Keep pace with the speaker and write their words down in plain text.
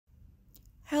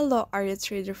Hello Arya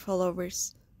Trader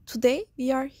followers. Today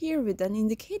we are here with an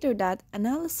indicator that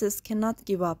analysis cannot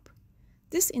give up.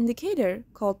 This indicator,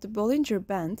 called the Bollinger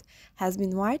Band, has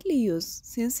been widely used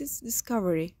since its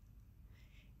discovery.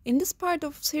 In this part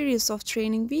of series of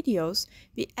training videos,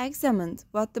 we examined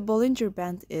what the Bollinger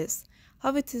Band is,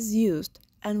 how it is used,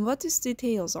 and what its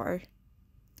details are.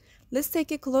 Let's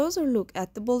take a closer look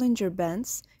at the Bollinger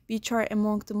Bands, which are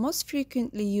among the most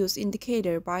frequently used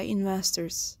indicator by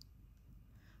investors.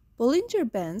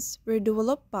 Bollinger Bands were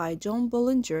developed by John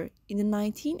Bollinger in the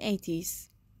 1980s.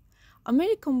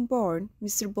 American-born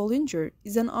Mr. Bollinger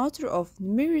is an author of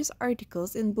numerous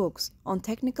articles and books on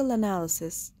technical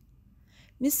analysis.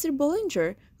 Mr.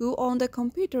 Bollinger, who owned a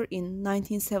computer in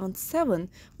 1977,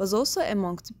 was also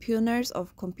among the pioneers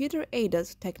of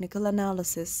computer-aided technical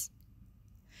analysis.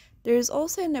 There is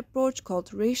also an approach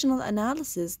called rational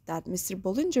analysis that Mr.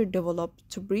 Bollinger developed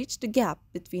to bridge the gap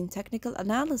between technical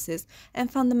analysis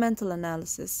and fundamental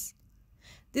analysis.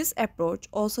 This approach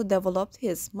also developed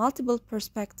his multiple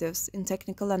perspectives in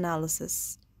technical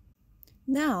analysis.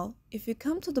 Now, if we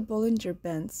come to the Bollinger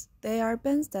Bands, they are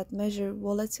bands that measure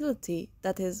volatility,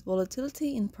 that is,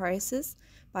 volatility in prices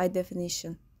by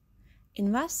definition.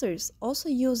 Investors also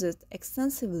use it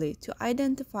extensively to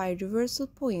identify reversal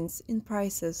points in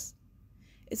prices.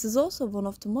 It is also one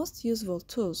of the most useful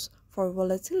tools for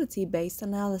volatility-based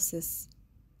analysis.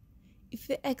 If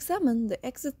we examine the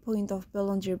exit point of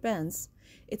Bollinger Bands,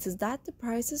 it is that the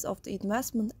prices of the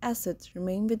investment asset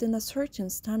remain within a certain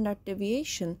standard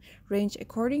deviation range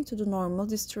according to the normal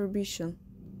distribution.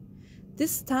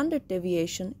 This standard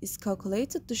deviation is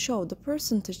calculated to show the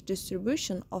percentage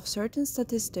distribution of certain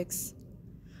statistics.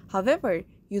 However,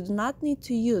 you do not need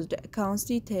to use the accounts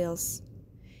details.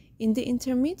 In the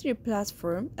intermediary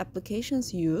platform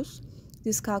applications use,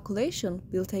 this calculation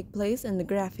will take place in the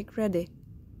graphic ready.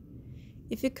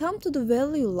 If you come to the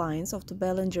value lines of the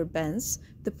Bollinger Bands,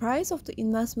 the price of the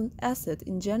investment asset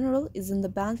in general is in the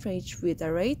band range with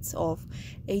a rate of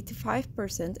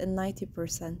 85% and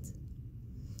 90%.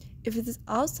 If it is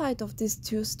outside of these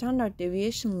two standard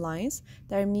deviation lines,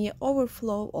 there may be an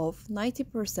overflow of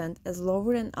 90% as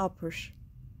lower and upper.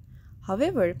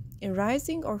 However, in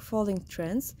rising or falling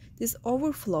trends, this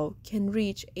overflow can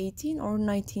reach 18 or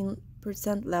 19%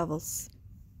 levels.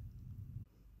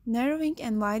 Narrowing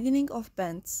and widening of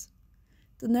bands.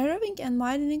 The narrowing and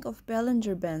widening of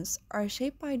Bollinger Bands are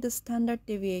shaped by the standard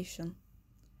deviation.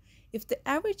 If the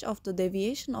average of the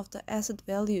deviation of the asset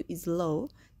value is low,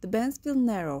 the bands will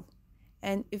narrow,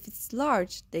 and if it's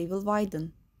large, they will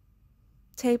widen.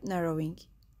 Tape narrowing.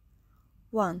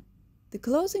 1. The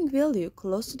closing value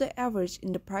close to the average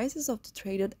in the prices of the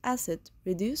traded asset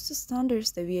reduces the standard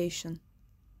deviation.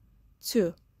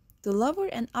 2. The lower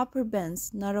and upper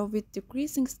bands narrow with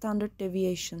decreasing standard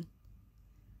deviation.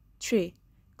 3.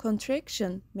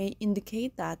 Contraction may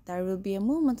indicate that there will be a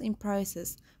movement in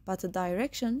prices, but the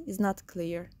direction is not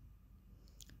clear.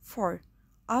 4.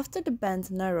 After the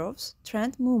band narrows,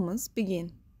 trend movements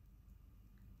begin.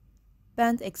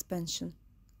 Band expansion.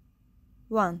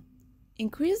 1.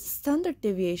 Increase the standard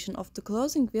deviation of the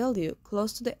closing value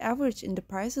close to the average in the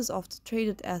prices of the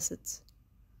traded assets.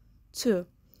 2.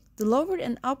 The lower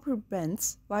and upper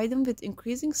bands widen with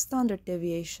increasing standard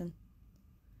deviation.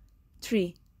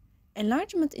 3.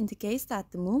 Enlargement indicates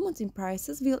that the movement in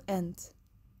prices will end.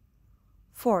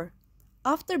 4.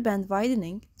 After band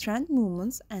widening, trend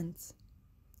movements end.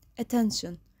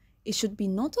 Attention! It should be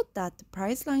noted that the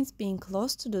price lines being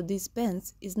close to these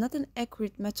bands is not an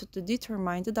accurate method to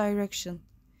determine the direction.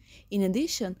 In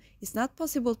addition, it's not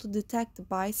possible to detect the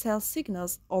buy-sell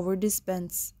signals over these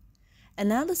bands.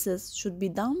 Analysis should be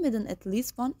done with at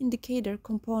least one indicator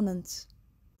component.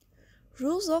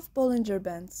 Rules of Bollinger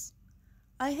Bands.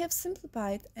 I have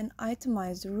simplified and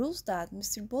itemized the rules that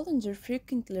Mr. Bollinger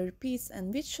frequently repeats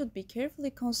and which should be carefully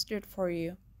considered for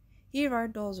you. Here are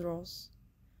those rules.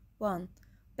 1.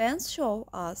 Bands show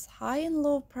us high and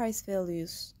low price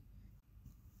values.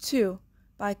 2.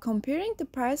 By comparing the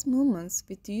price movements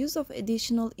with the use of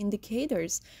additional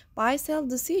indicators, buy-sell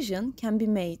decision can be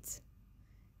made.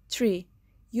 3.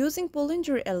 Using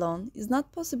Bollinger alone is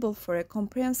not possible for a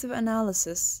comprehensive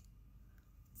analysis.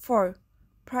 4.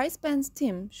 Price band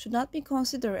stem should not be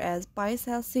considered as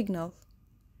buy-sell signal.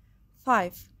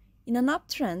 5. In an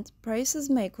uptrend, prices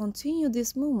may continue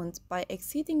this movement by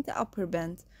exceeding the upper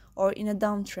band, or in a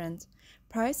downtrend,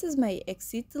 prices may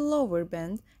exceed the lower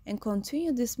band and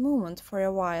continue this movement for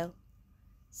a while.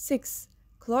 6.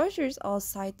 Closures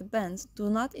outside the band do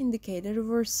not indicate a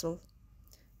reversal.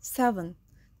 7.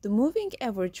 The moving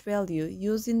average value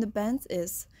used in the band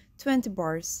is 20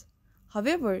 bars.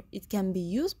 However, it can be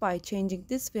used by changing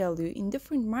this value in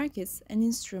different markets and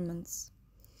instruments.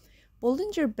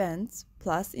 Bollinger Bands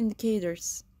plus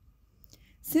indicators.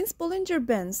 Since Bollinger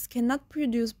Bands cannot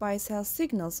produce buy-sell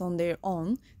signals on their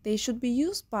own, they should be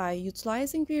used by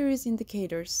utilizing various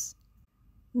indicators.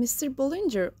 Mr.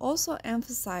 Bollinger also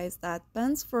emphasized that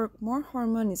bands work more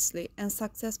harmoniously and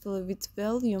successfully with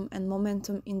volume and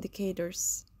momentum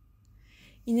indicators.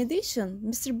 In addition,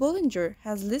 Mr. Bollinger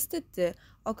has listed the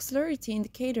auxiliary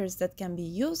indicators that can be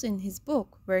used in his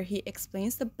book, where he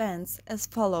explains the bands as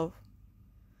follows.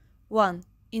 1.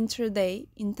 Intraday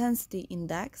Intensity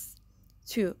Index.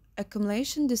 2.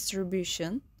 Accumulation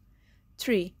Distribution.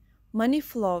 3. Money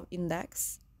Flow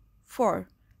Index. 4.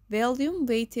 Volume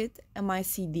Weighted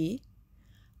MICD.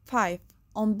 5.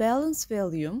 On-balance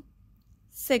volume.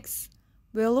 6.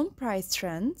 Volume price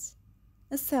trends.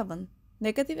 And 7.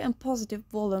 Negative and positive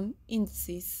volume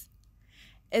indices.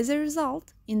 As a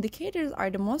result, indicators are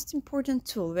the most important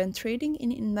tool when trading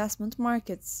in investment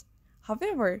markets.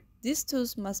 However, these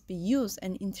tools must be used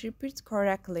and interpreted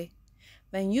correctly.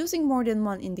 When using more than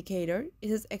one indicator, it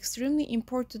is extremely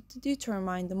important to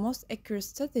determine the most accurate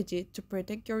strategy to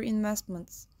protect your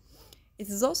investments. It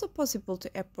is also possible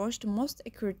to approach the most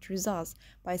accurate results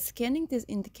by scanning these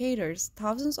indicators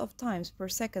thousands of times per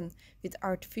second with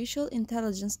artificial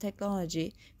intelligence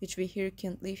technology, which we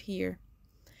currently hear.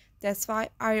 That's why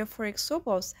area forex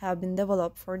robots have been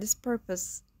developed for this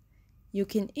purpose. You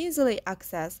can easily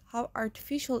access how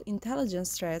artificial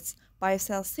intelligence trades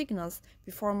buy-sell signals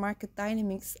before market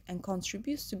dynamics and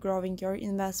contributes to growing your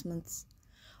investments.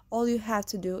 All you have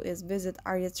to do is visit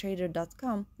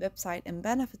ariatrader.com website and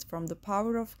benefit from the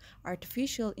power of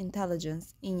artificial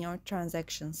intelligence in your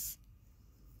transactions.